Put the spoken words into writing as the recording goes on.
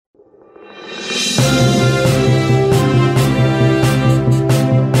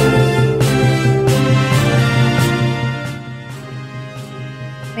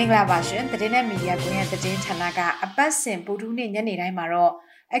လာပါရှင်သတင်းနဲ့မီဒီယာကွန်ရဲ့သတင်းဌာနကအပတ်စဉ်ဗုဒ္ဓနေ့ညနေတိုင်းမှာတော့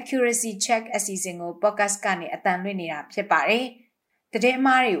accuracy check အစီအစဉ်ကို podcast ကနေအတန်လွှင့်နေတာဖြစ်ပါတယ်။သတင်းအ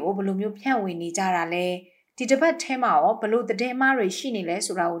မှားတွေကိုဘယ်လိုမျိုးဖြန့်ဝေနေကြတာလဲဒီတစ်ပတ်ထဲမှာရောဘယ်လိုသတင်းအမှားတွေရှိနေလဲ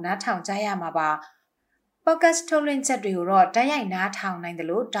ဆိုတာကိုနားထောင်ကြရမှာပါ။ podcast ထုတ်လွှင့်ချက်တွေကိုတော့တိုက်ရိုက်နားထောင်နိုင်တယ်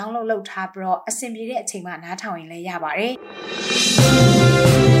လို့ download လုပ်ထားပြီးတော့အဆင်ပြေတဲ့အချိန်မှာနားထောင်ရင်လည်းရပါတယ်။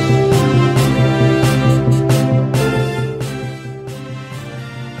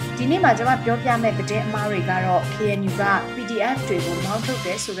ဒီနေ့မှာကျွန်မပြောပြမယ့်သတင်းအမှားတွေကတော့ KNU က PDF တွေကိုမောင်းထုတ်တ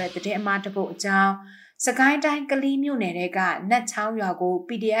ယ်ဆိုတဲ့သတင်းအမှားတစ်ပုဒ်အကြောင်းစကိုင်းတိုင်းကလေးမြို့နယ်ကနတ်ချောင်းရွာကို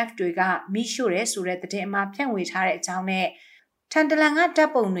PDF တွေကမိရှို့တယ်ဆိုတဲ့သတင်းအမှားဖြန့်ဝေထားတဲ့အကြောင်းနဲ့ထန်တလန်ကတ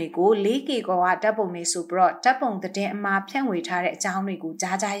ပ်ပုံတွေကို 4K ကောကတပ်ပုံတွေဆိုပြီးတော့တပ်ပုံသတင်းအမှားဖြန့်ဝေထားတဲ့အကြောင်းတွေကို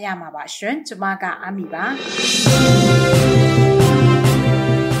ကြားကြရမှာပါရှင်ကျွန်မကအာမီပါ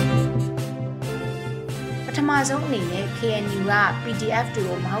ပထမဆုံးအနေနဲ့ KNU က PDF တွေ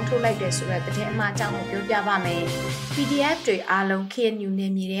ကိုမောင်းထုတ်လိုက်တယ်ဆိုတဲ့သတင်းအမှားအကြောင်းကိုပြောပြပါမယ် PDF တွေအားလုံး KNU န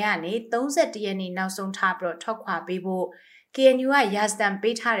ယ်မြေတွေကနေ31ရက်နေ့နောက်ဆုံးထားပြီးတော့ထွက်ခွာပေးဖို့ KNU ကရာဇသံ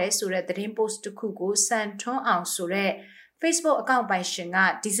ပေးထားတယ်ဆိုတဲ့သတင်း post တစ်ခုကိုစံထွန်းအောင်ဆိုတဲ့ Facebook အကောင့်ပိုင်ရှင်က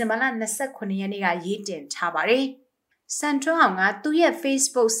ဒီဇင်ဘာလ29ရက်နေ့ကရေးတင်ထားပါတယ်စံထွန်းအောင်ကသူ့ရဲ့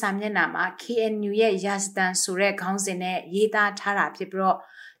Facebook စာမျက်နှာမှာ KNU ရဲ့ရာဇသံဆိုတဲ့ခေါင်းစဉ်နဲ့ရေးသားထားတာဖြစ်ပြီးတော့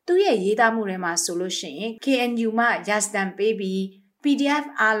သူ့ရဲ့ရေးသားမှုတွေမှာဆိုလို့ရှိရင် KNU မှရာဇသံပေးပြီး PDF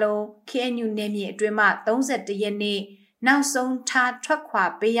အားလုံး KNU နယ်မြေအတွင်းမှ31ရက်နေ့နောက်ဆုံးထားထွက်ခွာ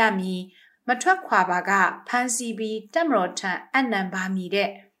ပေးရမည်မထွက်ခွာပါကဖမ်းဆီးပြီးတပ်မတော်ထံအနံပါမည်တဲ့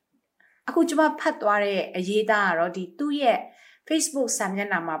အခုကျွန်မဖတ်သွားတဲ့အရေးသားကတော့ဒီသူ့ရဲ့ Facebook စာမျက်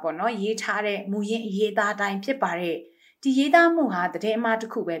နှာမှာပေါ့နော်ရေးထားတဲ့မူရင်းအရေးသားတိုင်းဖြစ်ပါတယ်ဒီရေးသားမှုဟာသတင်းအမှားတ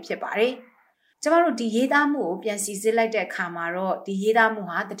စ်ခုပဲဖြစ်ပါတယ်ကျမတို့ဒီရေးသားမှုကိုပြန်စီစစ်လိုက်တဲ့အခါမှာတော့ဒီရေးသားမှု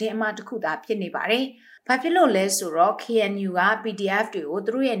ဟာသတင်းအမှားတစ်ခုသာဖြစ်နေပါတယ်။ဘာဖြစ်လို့လဲဆိုတော့ KNU က PDF တွေကို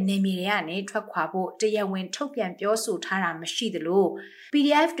သူတို့ရဲ့နယ်မြေတွေကနေထွက်ခွာဖို့တရားဝင်ထုတ်ပြန်ပြောဆိုထားတာမရှိသလို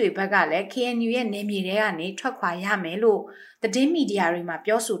PDF တွေဘက်ကလည်း KNU ရဲ့နယ်မြေတွေကနေထွက်ခွာရမယ်လို့သတင်းမီဒီယာတွေမှာ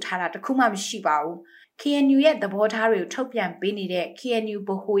ပြောဆိုထားတာတခုမှမရှိပါဘူး။ KNU ရဲ့သဘောထားတွေကိုထုတ်ပြန်ပေးနေတဲ့ KNU ဗ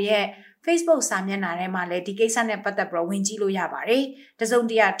ဟိုရဲ့Facebook စာမျက်နှာထဲမှာလည်းဒီကိစ္စနဲ့ပတ်သက်ပြီးဝင်ကြည့်လို့ရပါတယ်။တစုံ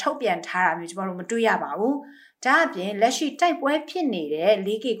တရာထုတ်ပြန်ထားတာမျိုးကျွန်တော်တို့မတွေ့ရပါဘူး။ဒါအပြင်လက်ရှိတိုက်ပွဲဖြစ်နေတဲ့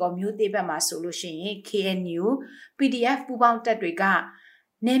 4K ကောမျိုးသေးဘက်မှာဆိုလို့ရှိရင် KNU PDF ပူးပေါင်းတပ်တွေက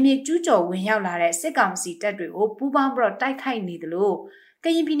နယ်မြေကျူးကျော်ဝင်ရောက်လာတဲ့စစ်ကောင်စီတပ်တွေကိုပူးပေါင်းပြီးတော့တိုက်ခိုက်နေတယ်လို့က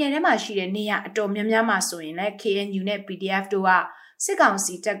ရင်ပြည်နယ်ထဲမှာရှိတဲ့နေရာအတော်များများမှာဆိုရင်လည်း KNU နဲ့ PDF တို့ကစစ်ကောင်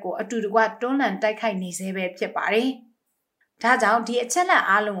စီတပ်ကိုအတူတကွတွန်းလှန်တိုက်ခိုက်နေဆဲပဲဖြစ်ပါတယ်။ဒါကြောင့်ဒီအချက်လက်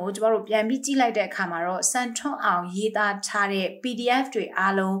အားလုံးကိုကျွန်တော်တို့ပြန်ပြီးကြည့်လိုက်တဲ့အခါမှာတော့စံထွန်းအောင်ရေးသားထားတဲ့ PDF တွေ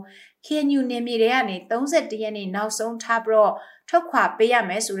အားလုံး KNU နယ်မြေတွေကနေ31ရက်နေ့နောက်ဆုံးထားပြီးတော့ထွက်ခွာပေးရ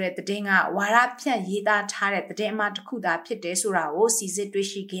မယ်ဆိုတဲ့သတင်းကဝါဒဖြန့်ရေးသားထားတဲ့သတင်းအမှားတစ်ခုသာဖြစ်တယ်ဆိုတာကိုစီစစ်တွေ့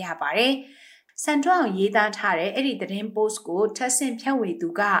ရှိခဲ့ရပါတယ်။စံထွန်းအောင်ရေးသားထားတဲ့အဲ့ဒီသတင်း post ကိုထပ်ဆင့်ဖြန့်ဝေသူ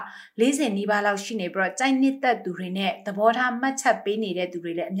က40နီးပါးလောက်ရှိနေပြီးတော့ကြိုက်နှစ်သက်သူတွေနဲ့သဘောထားမှတ်ချက်ပေးနေတဲ့သူ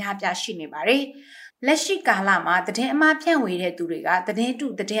တွေလည်းအများပြားရှိနေပါတယ်။လက်ရှိကာလမှာသတင်းအမှားဖြန့်ဝေတဲ့သူတွေကသတင်းတု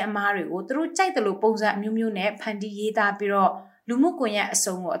သတင်းအမှားတွေကိုသူတို့ကြိုက်တယ်လို့ပုံစံအမျိုးမျိုးနဲ့ဖန်တီးရေးသားပြီးတော့လူမှုကွန်ရက်အ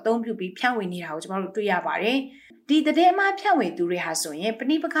စုံကိုအသုံးပြုပြီးဖြန့်ဝေနေတာကိုကျွန်တော်တို့တွေ့ရပါတယ်။ဒီသတင်းအမှားဖြန့်ဝေသူတွေဟာဆိုရင်ပ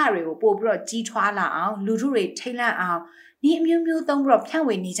ဋိပက္ခတွေကိုပို့ပြီးတော့ကြီးထွားလာအောင်လူထုတွေထိတ်လန့်အောင်ဒီအမျိုးမျိုးသုံးပြီးတော့ဖြန့်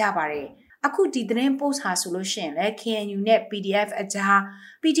ဝေနေကြပါတယ်။အခုဒီသတင်း post ဟာဆိုလို့ရှိရင်လည်း KNU နဲ့ PDF အကြား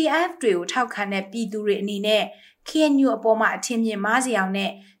PDF တွေကိုထောက်ခံတဲ့ပြည်သူတွေအနေနဲ့ KNU အပေါ်မှာအထင်မြင်မားစီအောင်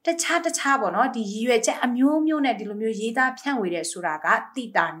နဲ့တခြားပေါ့နော်ဒီရည်ရွယ်ချက်အမျိုးမျိုးနဲ့ဒီလိုမျိုးရေးသားဖြန့်ဝေတဲ့ဆိုတာကသိ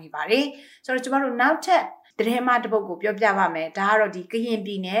တာနေပါတယ်ဆိုတော့ကျွန်တော်တို့နောက်ထပ်သတင်းအမှားတစ်ပုဒ်ကိုပြောပြပါမယ်ဒါကတော့ဒီကရင်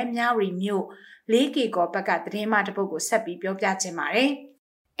ပြည်နယ်မြဝတီမြို့ 4K ကောဘက်ကသတင်းအမှားတစ်ပုဒ်ကိုဆက်ပြီးပြောပြခြင်းပါတယ်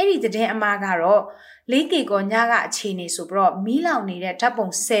အဲ့ဒီသတင်းအမှားကတော့ 4K ကောညကအခြေအနေဆိုပြီးတော့မီးလောင်နေတဲ့ဓာတ်ပုံ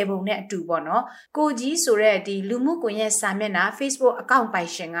10ပုံနဲ့အတူပေါ့နော်ကိုကြီးဆိုတဲ့ဒီလူမှုကွန်ရက်စာမျက်နှာ Facebook အကောင့်ပိုင်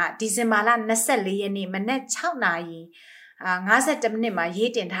ရှင်ကဒီဇင်ဘာလ24ရက်နေ့မနက်6နာရီ52မိနစ်မှာ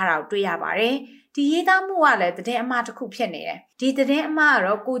ရေးတင်ထားတာကိုတွေ့ရပါတယ်ဒီရေးသားမှုကလည်းသတင်းအမှားတစ်ခုဖြစ်နေတယ်ဒီသတင်းအမှားက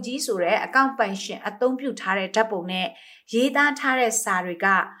တော့ကိုကြီးဆိုတဲ့အကောင့်ပိုင်ရှင်အသုံးပြုထားတဲ့ဓာတ်ပုံနဲ့ရေးသားထားတဲ့စာတွေက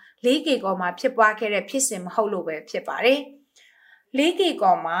 4K ကောမှာဖြစ်ပွားခဲ့တဲ့ဖြစ်စဉ်မဟုတ်လို့ပဲဖြစ်ပါတယ်4K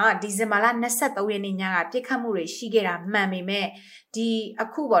ကောမှာဒီဇင်ဘာလ23ရက်နေ့ညကပြစ်ခတ်မှုတွေရှိခဲ့တာမှန်ပေမဲ့ဒီအ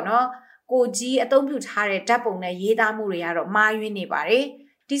ခုပေါ့နော်ကိုကြီးအသုံးပြုထားတဲ့ဓာတ်ပုံနဲ့ရေးသားမှုတွေကတော့မှားယွင်းနေပါတယ်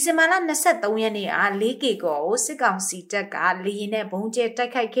ဒီဇင်ဘာလ23ရက်နေ့က 4K ကောကိုစစ်ကောင်စီတပ်ကလေရင်နဲ့ဘုံကျဲတို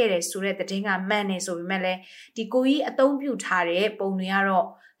က်ခိုက်ခဲ့တယ်ဆိုတဲ့သတင်းကမှန်နေဆိုပေမဲ့လည်းဒီကိုကြီးအသုံးပြုထားတဲ့ပုံတွေကတော့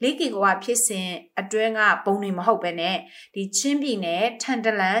 4K ကောကဖြစ်စဉ်အတွင်းကပုံတွေမဟုတ်ဘဲနဲ့ဒီချင်းပြည်နယ်ထန်တ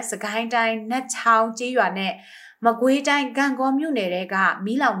လန်စကိုင်းတိုင်းနတ်ချောင်းကျေးရွာနဲ့မကွေးတိုင်းကံကောမြို့နယ်တွေက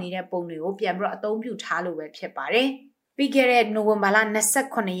မီးလောင်နေတဲ့ပုံတွေကိုပြန်ပြီးတော့အသုံးပြုထားလို့ပဲဖြစ်ပါတယ်။ ပြီးခဲ့တဲ့နိုဝင်ဘာလ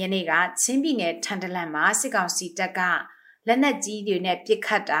29ရက်နေ့ကချင်းပြည်နယ်ထန်တလန်မှာစစ်ကောင်စီတပ်ကလက်နက်ကြီးတွေနဲ့ပစ်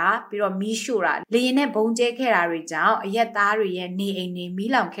ခတ်တာပြီးတော့မီးရှို့တာလေရင်နဲ့ဘုံကျဲခဲ့တာတွေကြောင့်အရက်သားတွေရဲ့နေအိမ်တွေ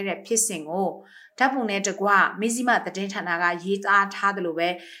မီးလောင်ခဲ့တဲ့ဖြစ်စဉ်ကိုဓာတ်ပုံနဲ့တကွမဇ္ဈိမသတင်းဌာနကရေးသားထားတယ်လို့ပဲ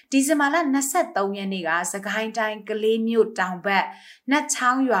ဒီဇင်ဘာလ23ရက်နေ့ကစကိုင်းတိုင်းကလေးမြို့တောင်ဘက်နတ်ချော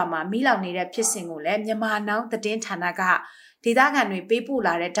င်းရွာမှာမီးလောင်နေတဲ့ဖြစ်စဉ်ကိုလည်းမြန်မာနောင်သတင်းဌာနကဒေသခံတွေ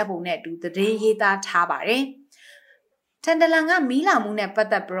ပေးပို့လာတဲ့ဓာတ်ပုံနဲ့အတူသတင်းရေးသားထားပါတယ်ထန်တလန်ကမီးလောင်မှုနဲ့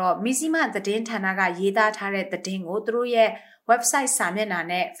ပတ်သက်ပြီးတော့မဇ္ဈိမသတင်းဌာနကရေးသားထားတဲ့သတင်းကိုသူတို့ရဲ့ website စာမျက်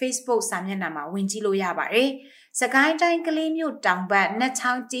နှာနဲ့ Facebook စာမျက်နှာမှာဝင်ကြည့်လို့ရပါတယ်။စကိုင်းတိုင်းကလေးမြို့တောင်ဘက်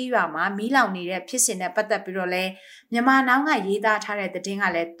နတ်ချောင်းကျေးရွာမှာမီးလောင်နေတဲ့ဖြစ်စဉ်နဲ့ပတ်သက်ပြီးတော့လဲမြန်မာနောင်ကရေးသားထားတဲ့သတင်း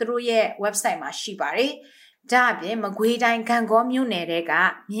ကလည်းသူတို့ရဲ့ website မှာရှိပါတယ်။ဒါအပြင်မကွေးတိုင်းဂံကောမြို့နယ်က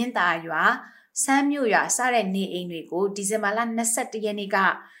မြင်းသာရွာစမ်းမြို့ရွာစတဲ့နေအိမ်တွေကိုဒီဇင်ဘာလ22ရက်နေ့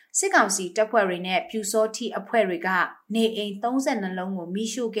ကစစ်ကောင်စီတပ်ဖွဲ့တွေနဲ့ပြူစောတိအဖွဲ့တွေကနေအိမ်32လုံးကိုမီး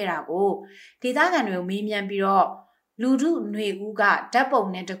ရှို့ခဲ့တာကိုဒေသခံတွေကိုမေးမြန်းပြီးတော့လူထုຫນွေဦးကဓာတ်ပုံ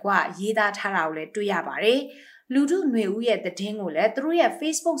နဲ့တကွရေးသားထားတာကိုလည်းတွေ့ရပါတယ်။လူထုຫນွေဦးရဲ့သတင်းကိုလည်းသူတို့ရဲ့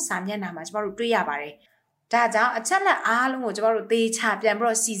Facebook စာမျက်နှာမှာကျမတို့တွေ့ရပါတယ်။ဒါကြောင့်အချက်လက်အားလုံးကိုကျမတို့သေ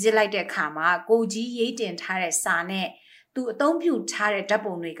ချာပြန်ပြီးတော့စီစစ်လိုက်တဲ့အခါမှာကိုကြီးရေးတင်ထားတဲ့စာနဲ့သူအသုံးပြုထားတဲ့ဓာတ်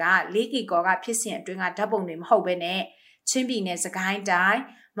ပုံတွေက4ကီကောကဖြစ်စဉ်အတွင်းကဓာတ်ပုံတွေမဟုတ်ဘဲနဲ့ချင်းပြည်နယ်စကိုင်းတို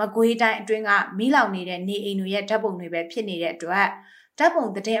င်းမကွေးတိုင်းအတွင်းကမီးလောင်နေတဲ့နေအိမ်တွေရဲ့ဓာတ်ပုံတွေပဲဖြစ်နေတဲ့အတွက်ဓာတ်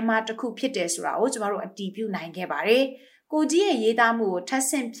ပုံသတင်းအမှားတစ်ခုဖြစ်တယ်ဆိုတာကိုကျမတို့အတည်ပြုနိုင်ခဲ့ပါတယ်။ကိုကြီးရဲ့ရေးသားမှုကို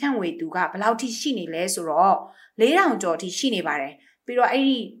ထပ်ဆင့်ဖြန့်ဝေသူကဘယ်လောက်ထိရှိနေလဲဆိုတော့4000ကျော်ထိရှိနေပါတယ်။ပြီးတော့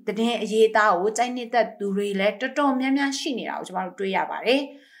အဲ့ဒီသတင်းအရေးသားကိုစိုက်နေတဲ့သူတွေလည်းတော်တော်များများရှိနေတာကိုကျမတို့တွေ့ရပါတယ်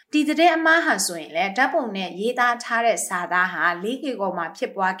။ဒီသတင်းအမှားဟာဆိုရင်လည်းဓာတ်ပုံနဲ့ရေးသားထားတဲ့စာသားဟာ4ကီကောမှာဖြ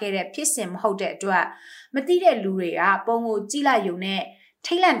စ်ပွားခဲ့တဲ့ဖြစ်စဉ်မဟုတ်တဲ့အတွက်မသိတဲ့လူတွေကပုံကိုကြည့်လိုက်ရုံနဲ့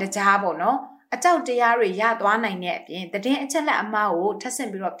ထိတ်လန့်တကြားပေါ့နော်အကြောက်တရားတွေရသွားနိုင်တဲ့အပြင်သတင်းအချက်လက်အမှားကိုထပ်ဆ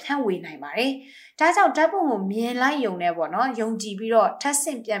င့်ပြီးတော့ဖြန့်ဝေနိုင်ပါတယ်။ဒါကြောင့်ဓာတ်ပုံကိုမြင်လိုက်ရုံနဲ့ပေါ့နော်ယုံကြည်ပြီးတော့ထပ်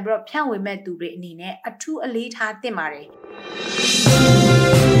ဆင့်ပြန်ပြီးတော့ဖြန့်ဝေမဲ့သူတွေအနေနဲ့အထူးအလေးထားသင့်ပါတယ်။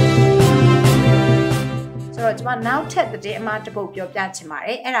ဆိုတော့ကျွန်မနောက်ထပ်သတင်းအမှားတစ်ပုဒ်ပြောပြချင်ပါ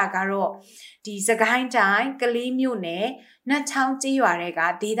တယ်။အဲ့ဒါကတော့ဒီစကိုင်းတိုင်းကလေးမြို့နယ်နတ်ချောင်းကျေးရွာတွေက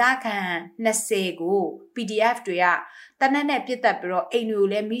ဒေသခံ20ကို PDF တွေကတနက်နဲ့ပြစ်တက်ပြီးတော့အိမ်တွေကို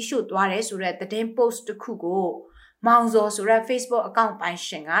လည်းမိရှို့သွားတယ်ဆိုတဲ့သတင်း post တစ်ခုကိုမောင်စောဆိုတဲ့ Facebook account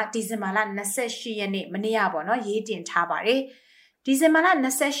ပိုင်ရှင်ကဒီဇင်ဘာလ28ရက်နေ့မနေ့ကပေါ့နော်ရေးတင်ထားပါတယ်ဒီဇင်ဘာလ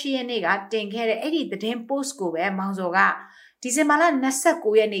28ရက်နေ့ကတင်ခဲ့တဲ့အဲ့ဒီသတင်း post ကိုပဲမောင်စောကဒီဇင်ဘာလ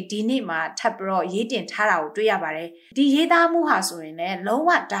29ရက်နေ့ဒီနေ့မှာထပ်ပြီးတော့ရေးတင်ထားတာကိုတွေ့ရပါတယ်ဒီရေးသားမှုဟာဆိုရင်လည်းလုံး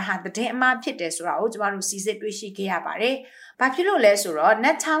ဝဒါဟာသတင်းအမှားဖြစ်တယ်ဆိုတာကိုကျမတို့စီစစ်တွေ့ရှိခဲ့ရပါတယ်ဘာဖြစ်လို့လဲဆိုတော့န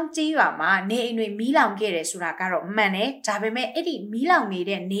တ်ချောင်းကျေးရွာမှာနေအိမ်တွေမီးလောင်ခဲ့တယ်ဆိုတာကတော့မှန်တယ်ဒါပေမဲ့အဲ့ဒီမီး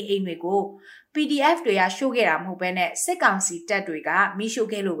လောင်နေတဲ့နေအိမ်တွေကို PDF တွေကရှို့ခဲ့တာမဟုတ်ဘဲနဲ့စစ်ကောင်စီတပ်တွေကမီး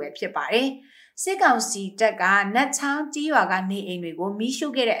ရှို့ခဲ့လို့ပဲဖြစ်ပါတယ်စစ်ကောင်စီတပ်ကနတ်ချောင်းကျေးရွာကနေအိမ်တွေကိုမီး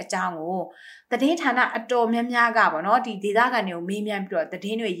ရှို့ခဲ့တဲ့အကြောင်းကိုသတင်းဌာနအတော်များများကပေါ့နော်ဒီဒေသခံတွေကိုမေးမြန်းပြီးတော့သ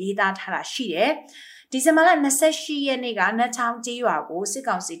တင်းတွေရေးသားထားတာရှိတယ်ဒီဇင်ဘာလ28ရက်နေ့ကနတ်ချောင်းကျေးရွာကိုစစ်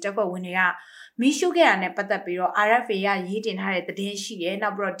ကောင်စီတပ်ဖွဲ့ဝင်တွေကမီးရှို့ခဲ့တာနဲ့ပတ်သက်ပြီးတော့ RFA ကရေးတင်ထားတဲ့သတင်းရှိတယ်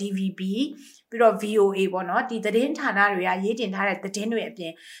နောက်ပြီးတော့ DVB ပြီးတော့ VOA ပေါ့နော်ဒီသတင်းဌာနတွေကရေးတင်ထားတဲ့သတင်းတွေ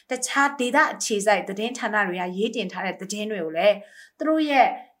အပြင်တခြားဒေသအခြေစိုက်သတင်းဌာနတွေကရေးတင်ထားတဲ့သတင်းတွေကိုလည်းသူတို့ရဲ့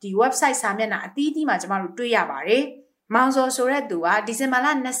ဒီ website စာမျက်နှာအသီးသီးမှာကျမတို့တွေ့ရပါတယ်မောင်စောဆိုတဲ့သူကဒီဇင်ဘာလ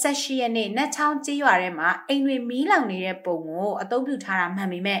28ရက်နေ့နတ်ချောင်းကျေးရွာထဲမှာအိမ်တွေမီးလောင်နေတဲ့ပုံကိုအသုံးပြု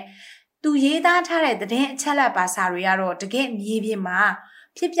ထားတာမှန်ပေမဲ့သူရေးသားထားတဲ့သတင်းအချက်လက်ပါစာတွေကတော့တကယ်မြေပြင်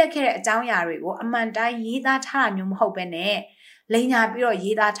မှာဖြစ်ပျက်ခဲ့တဲ့အကြောင်းအရာတွေကိုအမှန်တိုင်းရေးသားထားတာမျိုးမဟုတ်ဘဲ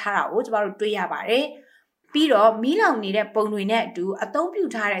နဲ့လိမ်ညာပြီးတော့ရေးသားထားတာကိုကျမတို့တွေ့ရပါတယ်ပြီးတော့မီးလောင်နေတဲ့ပုံတွေနဲ့အတူအသုံး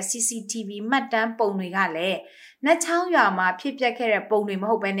ပြုထားတဲ့ CCTV မှတ်တမ်းပုံတွေကလည်းနတ်ချောင်းရွာမှာဖြစ်ပျက်ခဲ့တဲ့ပုံတွေမ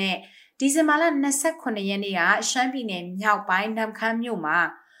ဟုတ်ဘဲနဲ့ဒီဇင်ဘာလ28ရက်နေ့ကရှမ်းပြည်နယ်မြောက်ပိုင်းနမ်ခမ်းမြို့မှာ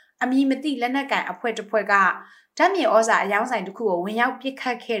အမည်မသိလက်နက်ကိုင်အဖွဲ့တစ်ဖွဲ့ကဓာတ်မြေဩဇာအယောင်ဆိုင်တစ်ခုကိုဝင်ရောက်ပစ်ခ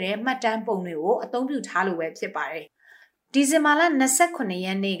တ်ခဲ့တဲ့မှတ်တမ်းပုံတွေကိုအသုံးပြုထားလို့ပဲဖြစ်ပါတယ်ဒီဇင်ဘာလ28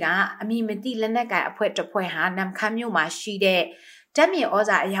ရက်နေ့ကအမည်မသိလက်နက်ကိုင်အဖွဲ့တစ်ဖွဲ့ဟာနမ်ခမ်းမြို့မှာရှိတဲ့ဓာတ်မြေဩ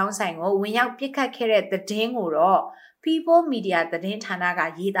ဇာအယောင်ဆိုင်ကိုဝင်ရောက်ပစ်ခတ်ခဲ့တဲ့သတင်းကိုတော့ People Media သတင်းဌာန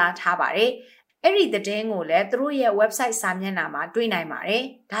ကရေးသားထားပါတယ်အဲ့ဒီသတင်းကိုလည်းသူတို့ရဲ့ website စာမျက်နှာမှာတွေ့နိုင်ပါတယ်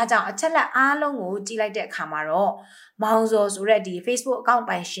။ဒါကြောင့်အချက်လက်အားလုံးကိုကြည့်လိုက်တဲ့အခါမှာတော့မောင်စောဆိုတဲ့ဒီ Facebook account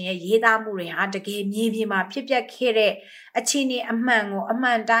ပိုင်ရှင်ရဲ့ရေးသားမှုတွေဟာတကယ်မြေပြင်မှာဖြစ်ပျက်ခဲ့တဲ့အခြေအနေအမှန်ကိုအမှ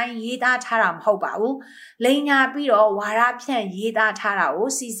န်တိုင်းရေးသားထားတာမဟုတ်ပါဘူး။လိမ်ညာပြီးတော့ဝါဒဖြန့်ရေးသားထားတာကို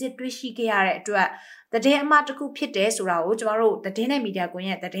စီစစ်တွေ့ရှိခဲ့ရတဲ့အတွက်သတင်းအမှားတစ်ခုဖြစ်တယ်ဆိုတာကိုကျမတို့သတင်း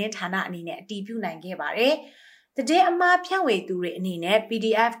နဲ့မီဒီယာကွန်ရဲ့သတင်းဌာနအနေနဲ့အတည်ပြုနိုင်ခဲ့ပါတယ်။ တဲ့အမှားဖြန့်ဝေသူတွေအနေနဲ့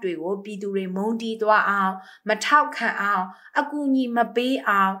PDF တွေကိုပြည်သူတွေမုန်းတီးသွားအောင်မထောက်ခံအောင်အကူအညီမပေး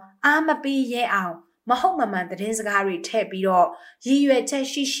အောင်အားမပေးရဲအောင်မဟုတ်မမှန်သတင်းစကားတွေထည့်ပြီးတော့ရည်ရွယ်ချက်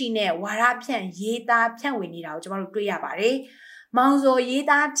ရှိနဲ့ဝါဒဖြန့်ရေးသားဖြန့်ဝေနေတာကိုကျွန်တော်တို့တွေ့ရပါတယ်။မောင်စောရေး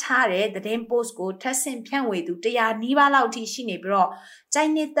သားချတဲ့သတင်း post ကိုထပ်ဆင့်ဖြန့်ဝေသူ100နီးပါးလောက်ထိရှိနေပြီးတော့ကြို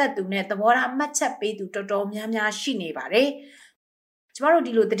က်နှစ်သက်သူနဲ့သဘောထားမှတ်ချက်ပေးသူတော်တော်များများရှိနေပါတယ်။ကျမတို့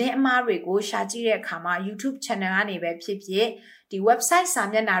ဒီလိုသတင်းအမှားတွေကိုရှာကြည့်တဲ့အခါမှာ YouTube channel ကနေပဲဖြစ်ဖြစ်ဒီ website စာ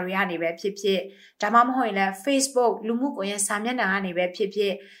မျက်နှာတွေကနေပဲဖြစ်ဖြစ်ဒါမှမဟုတ်ရင်လည်း Facebook လူမှုကွန်ရက်စာမျက်နှာကနေပဲဖြစ်ဖြ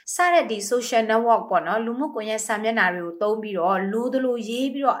စ်စတဲ့ဒီ social network ပေါ့နော်လူမှုကွန်ရက်စာမျက်နှာတွေကိုသုံးပြီးတော့လိုသလိုရေး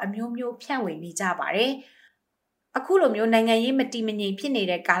ပြီးတော့အမျိုးမျိုးဖြန့်ဝေနေကြပါတယ်အခုလိုမျိုးနိုင်ငံရေးမတည်မငြိမ်ဖြစ်နေ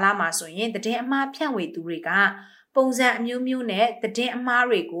တဲ့ကာလမှာဆိုရင်သတင်းအမှားဖြန့်ဝေသူတွေကပုံစံအမျိုးမျိုးနဲ့သတင်းအမှား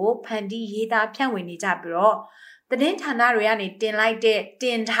တွေကိုဖန်တီးရေးသားဖြန့်ဝေနေကြပြီးတော့သတင်းဌာနတွေကနေတ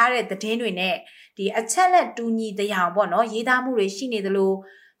င်ထားတဲ့သတင်းတွေနဲ့ဒီအချက်လက်တူညီတရားပေါ့နော်ရေးသားမှုတွေရှိနေသလို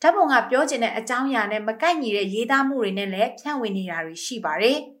ဓာတ်ပုံကပြောချင်တဲ့အကြောင်းအရာနဲ့မကိုက်ညီတဲ့ရေးသားမှုတွေနဲ့လည်းဖြန့်ဝေနေတာတွေရှိပါတ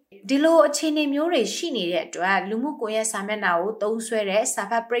ယ်ဒီလိုအခြေအနေမျိုးတွေရှိနေတဲ့အတွက်လူမှုကွန်ရက်စာမျက်နှာကိုသုံးစွဲတဲ့စာ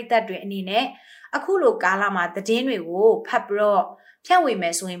ဖတ်ပရိသတ်တွေအနေနဲ့အခုလိုကာလမှာသတင်းတွေကိုဖတ်ပြီးတော့ဖြန့်ဝေမ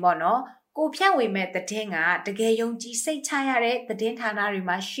ယ်ဆိုရင်ပေါ့နော်ကိုဖြန့်ဝေမဲ့သတင်းကတကယ်ယုံကြည်စိတ်ချရတဲ့သတင်းဌာနတွေ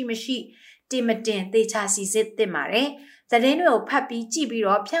မှာရှိမရှိတင်မတင်သေချာစီစစ်တင်ပါတယ်သတင်းတွေကိုဖတ်ပြီးကြည့်ပြီး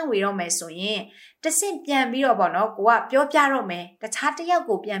တော့ဖြန့်ဝေတော့မယ်ဆိုရင်တဆင့်ပြန်ပြီးတော့ပေါ့နော်ကိုကပြောပြတော့မယ်တခြားတစ်ယောက်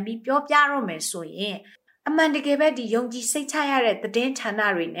ကိုပြန်ပြီးပြောပြတော့မယ်ဆိုရင်အမှန်တကယ်ပဲဒီယုံကြည်စိတ်ချရတဲ့သတင်းဌာန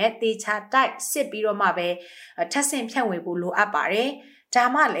တွေနဲ့သေချာတိုက်စစ်ပြီးတော့မှပဲထပ်ဆင့်ဖြန့်ဝေဖို့လိုအပ်ပါတယ်ဒါ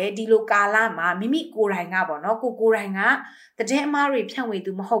မှလည်းဒီလိုကာလမှာမိမိကိုယ်တိုင်ကပေါ့နော်ကိုယ်တိုင်ကသတင်းအမှားတွေဖြန့်ဝေ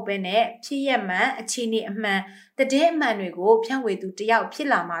သူမဟုတ်ဘဲနဲ့ဖြစ်ရမှန်အခြေအနေအမှန်သတင်းအမှန်တွေကိုဖြန့်ဝေသူတယောက်ဖြစ်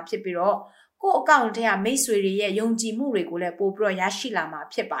လာမှာဖြစ်ပြီးတော့ကိုယ့်အကောင့်ထဲကမိတ်ဆွေတွေရဲ့ယုံကြည်မှုတွေကိုလည်းပို့ပြီးတော့ရရှိလာမှာ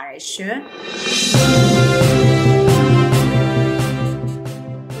ဖြစ်ပါတယ်ရှင်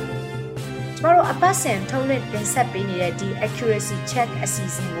ကျမတို့အပတ်စဉ်ထုတ်လွှင့်တင်ဆက်ပေးနေတဲ့ဒီ accuracy check အစီ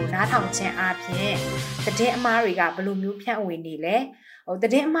အစဉ်ကိုနားထောင်ခြင်းအပြင်သတင်းအမှားတွေကဘယ်လိုမျိုးဖြန့်ဝေနေလဲသ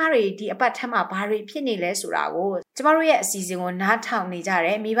တင်းအမှားတွေဒီအပတ်ထက်မှဘာတွေဖြစ်နေလဲဆိုတာကိုကျမတို့ရဲ့အစီအစဉ်ကိုနားထောင်နေကြ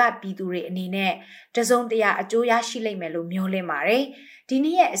တဲ့မိဘပြည်သူတွေအနေနဲ့တစုံတရာအကျိုးရရှိလိမ့်မယ်လို့မျှော်လင့်ပါတယ်ဒီ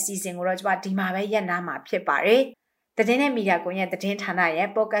နေ့ရဲ့အစီအစဉ်ကိုတော့ကျမဒီမှာပဲရပ်နားမှာဖြစ်ပါတယ်သတင်းနဲ့မီဒီယာကွန်ရက်သတင်းဌာနရဲ့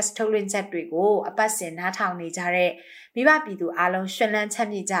podcast ထုတ်လွှင့်ချက်တွေကိုအပတ်စဉ်နားထောင်နေကြတဲ့မိဘပြည်သူအားလုံးရှင်လန်းချမ်း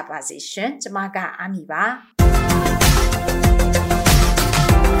မြေ့ကြပါစေရှင်ကျမကအာမီပါ